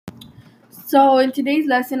So in today's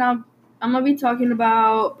lesson, I'm gonna be talking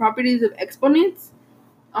about properties of exponents.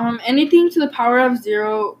 Anything to the power of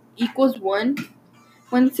 0 equals 1.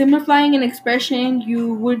 When simplifying an expression,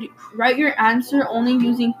 you would write your answer only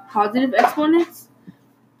using positive exponents.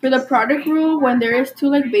 For the product rule, when there is two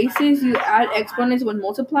like bases, you add exponents when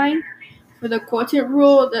multiplying. For the quotient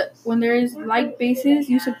rule, when there is like bases,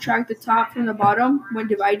 you subtract the top from the bottom when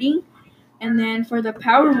dividing. And then for the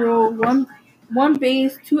power rule, one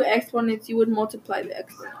base, two exponents, you would multiply the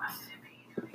exponents.